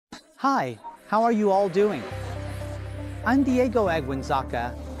Hi, how are you all doing? I'm Diego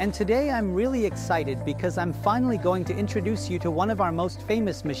Aguinzaca, and today I'm really excited because I'm finally going to introduce you to one of our most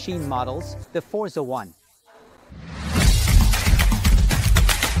famous machine models, the FORZA ONE.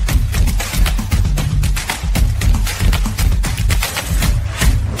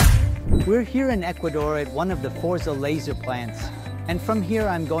 We're here in Ecuador at one of the FORZA Laser plants, and from here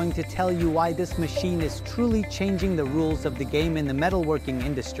I'm going to tell you why this machine is truly changing the rules of the game in the metalworking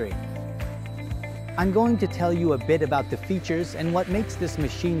industry. I'm going to tell you a bit about the features and what makes this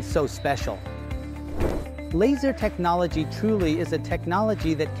machine so special. Laser technology truly is a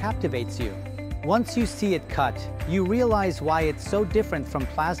technology that captivates you. Once you see it cut, you realize why it's so different from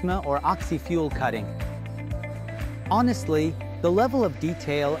plasma or oxy-fuel cutting. Honestly, the level of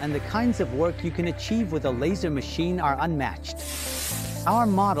detail and the kinds of work you can achieve with a laser machine are unmatched. Our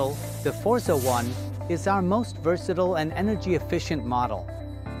model, the FORZA ONE, is our most versatile and energy-efficient model.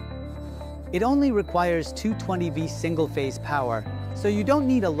 It only requires 220V single-phase power, so you don't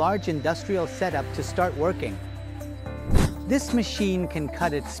need a large industrial setup to start working. This machine can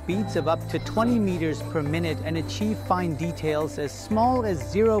cut at speeds of up to 20 meters per minute and achieve fine details as small as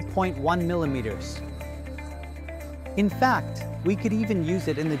 0.1 millimeters. In fact, we could even use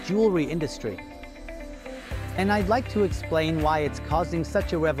it in the jewelry industry. And I'd like to explain why it's causing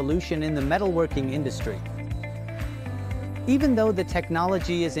such a revolution in the metalworking industry. Even though the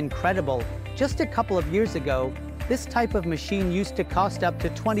technology is incredible, just a couple of years ago, this type of machine used to cost up to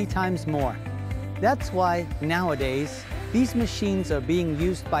 20 times more. That's why, nowadays, these machines are being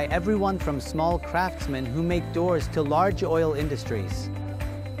used by everyone from small craftsmen who make doors to large oil industries.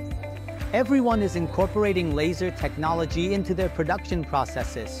 Everyone is incorporating laser technology into their production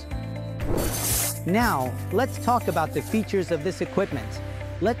processes. Now, let's talk about the features of this equipment.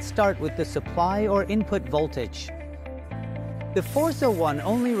 Let's start with the supply or input voltage. The FORZA ONE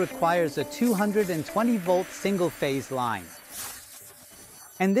only requires a 220-volt single-phase line.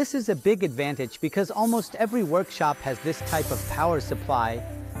 And this is a big advantage because almost every workshop has this type of power supply,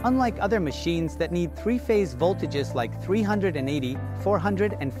 unlike other machines that need three-phase voltages like 380,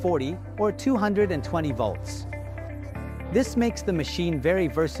 440, or 220 volts. This makes the machine very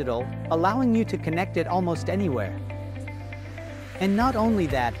versatile, allowing you to connect it almost anywhere. And not only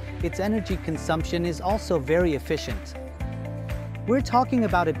that, its energy consumption is also very efficient. We're talking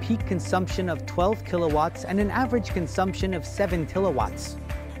about a peak consumption of 12 kilowatts and an average consumption of 7 kilowatts.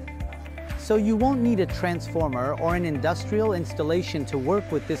 So you won't need a transformer or an industrial installation to work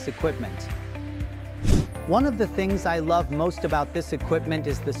with this equipment. One of the things I love most about this equipment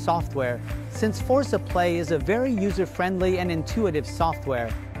is the software, since FORZA Play is a very user-friendly and intuitive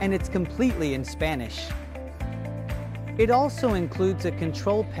software, and it's completely in Spanish. It also includes a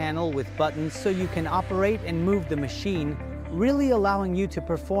control panel with buttons so you can operate and move the machine, really allowing you to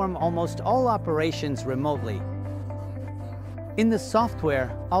perform almost all operations remotely. In the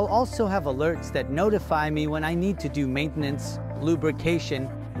software, I'll also have alerts that notify me when I need to do maintenance, lubrication,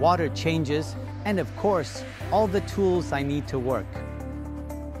 water changes, and of course, all the tools I need to work.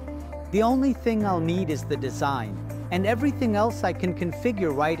 The only thing I'll need is the design, and everything else I can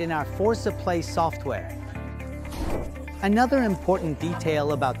configure right in our FORZA Play software. Another important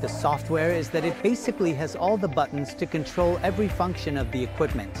detail about the software is that it basically has all the buttons to control every function of the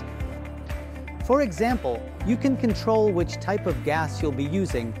equipment. For example, you can control which type of gas you'll be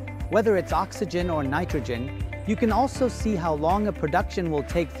using, whether it's oxygen or nitrogen. You can also see how long a production will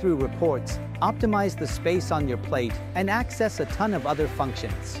take through reports, optimize the space on your plate, and access a ton of other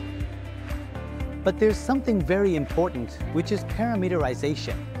functions. But there's something very important, which is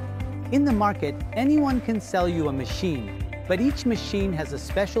parameterization. In the market, anyone can sell you a machine, but each machine has a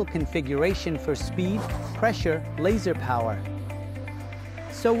special configuration for speed, pressure, laser power.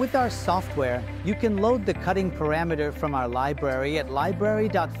 So with our software, you can load the cutting parameter from our library at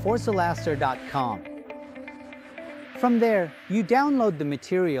library.forzalaser.com. From there, you download the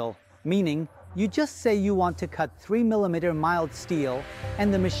material, meaning you just say you want to cut 3mm mild steel,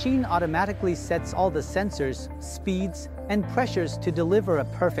 and the machine automatically sets all the sensors, speeds, and pressures to deliver a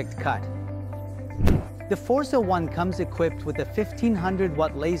perfect cut. The FORZA ONE comes equipped with a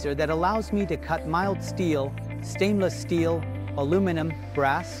 1500-watt laser that allows me to cut mild steel, stainless steel, aluminum,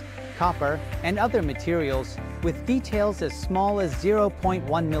 brass, copper, and other materials with details as small as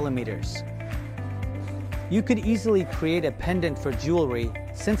 0.1 millimeters. You could easily create a pendant for jewelry,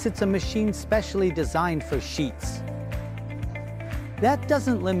 since it's a machine specially designed for sheets. That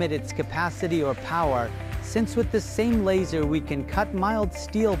doesn't limit its capacity or power, since with the same laser we can cut mild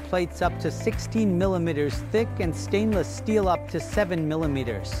steel plates up to 16 millimeters thick and stainless steel up to 7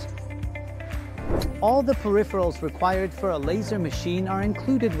 millimeters. All the peripherals required for a laser machine are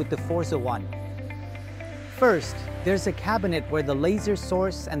included with the FORZA ONE. First, there's a cabinet where the laser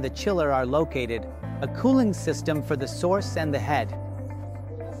source and the chiller are located, a cooling system for the source and the head.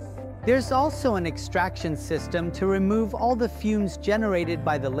 There's also an extraction system to remove all the fumes generated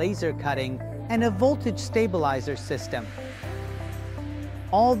by the laser cutting and a voltage stabilizer system.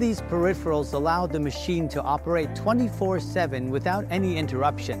 All these peripherals allow the machine to operate 24/7 without any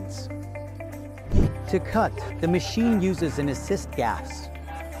interruptions. To cut, the machine uses an assist gas.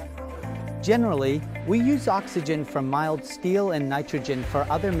 Generally, we use oxygen from mild steel and nitrogen for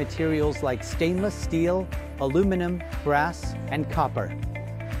other materials like stainless steel, aluminum, brass, and copper.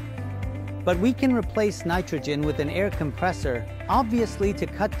 But we can replace nitrogen with an air compressor, obviously to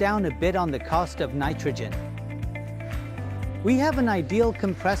cut down a bit on the cost of nitrogen. We have an ideal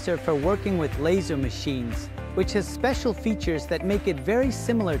compressor for working with laser machines, which has special features that make it very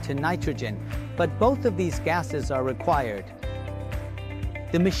similar to nitrogen, but both of these gases are required.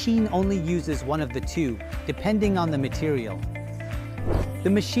 The machine only uses one of the two, depending on the material. The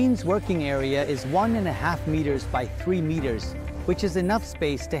machine's working area is 1.5 meters by 3 meters, which is enough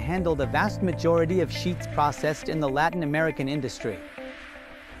space to handle the vast majority of sheets processed in the Latin American industry.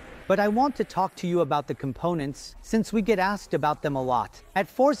 But I want to talk to you about the components, since we get asked about them a lot. At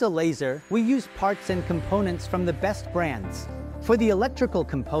FORZA Laser, we use parts and components from the best brands. For the electrical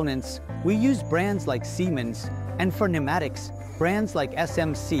components, we use brands like Siemens, and for pneumatics, brands like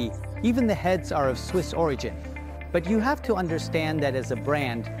SMC. Even the heads are of Swiss origin. But you have to understand that as a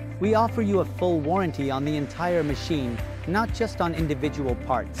brand, we offer you a full warranty on the entire machine, not just on individual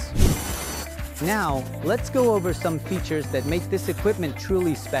parts. Now, let's go over some features that make this equipment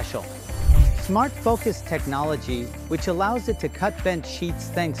truly special. Smart Focus technology, which allows it to cut bent sheets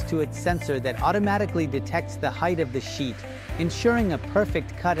thanks to its sensor that automatically detects the height of the sheet, ensuring a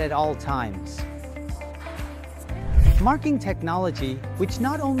perfect cut at all times. Marking technology, which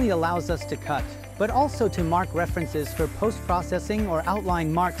not only allows us to cut, but also to mark references for post-processing or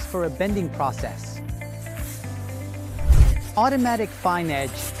outline marks for a bending process. Automatic fine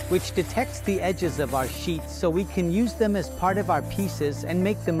edge, which detects the edges of our sheets so we can use them as part of our pieces and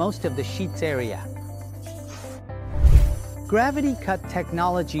make the most of the sheet's area. Gravity cut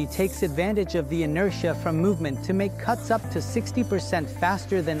technology takes advantage of the inertia from movement to make cuts up to 60%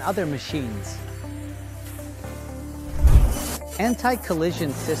 faster than other machines.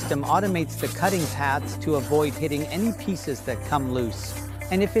 Anti-collision system automates the cutting paths to avoid hitting any pieces that come loose.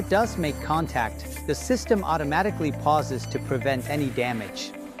 And if it does make contact, the system automatically pauses to prevent any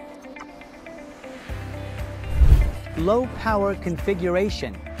damage. Low power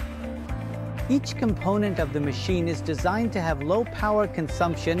configuration. Each component of the machine is designed to have low power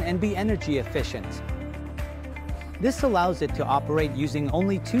consumption and be energy efficient. This allows it to operate using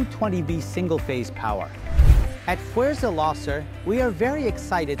only 220V single-phase power. At FORZA Laser, we are very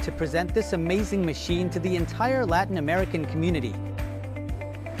excited to present this amazing machine to the entire Latin American community.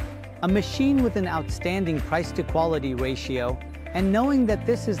 A machine with an outstanding price-to-quality ratio, and knowing that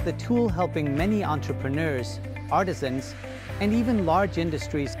this is the tool helping many entrepreneurs, artisans, and even large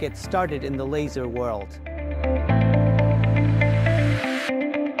industries get started in the laser world.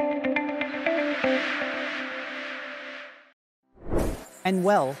 And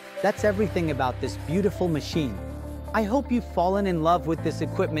well, that's everything about this beautiful machine. I hope you've fallen in love with this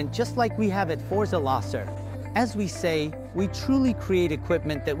equipment just like we have at FORZA Laser. As we say, we truly create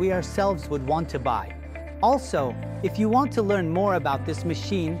equipment that we ourselves would want to buy. Also, if you want to learn more about this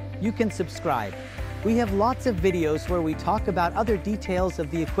machine, you can subscribe. We have lots of videos where we talk about other details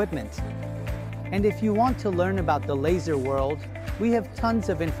of the equipment. And if you want to learn about the laser world, we have tons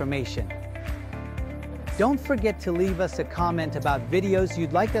of information. Don't forget to leave us a comment about videos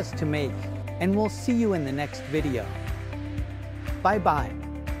you'd like us to make, and we'll see you in the next video. Bye-bye.